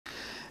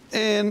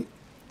And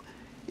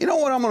you know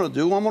what I'm going to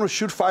do? I'm going to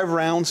shoot 5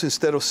 rounds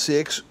instead of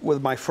 6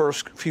 with my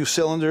first few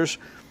cylinders.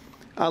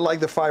 I like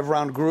the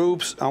 5-round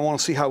groups. I want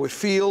to see how it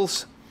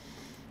feels.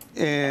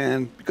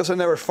 And because I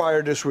never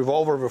fired this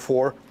revolver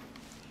before,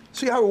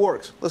 see how it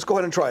works. Let's go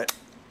ahead and try it.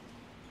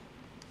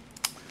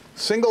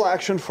 Single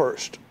action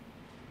first.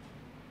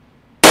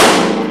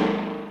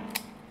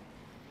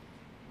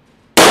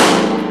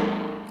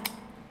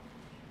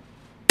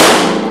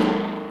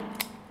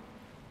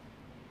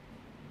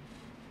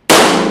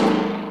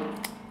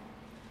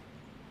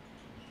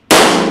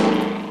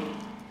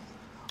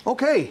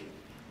 Okay,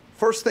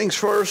 first things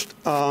first,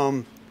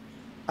 I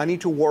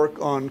need to work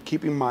on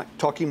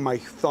tucking my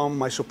thumb,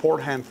 my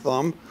support hand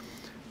thumb,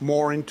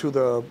 more into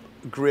the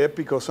grip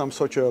because I'm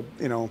such a,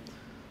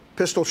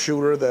 pistol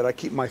shooter that I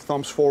keep my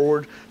thumbs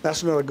forward.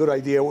 That's not a good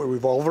idea with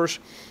revolvers.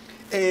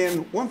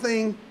 And one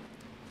thing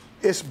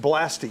is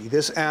blasty.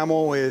 This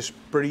ammo is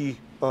pretty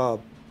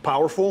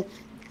powerful,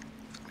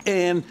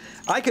 and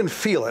I can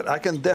feel it. I can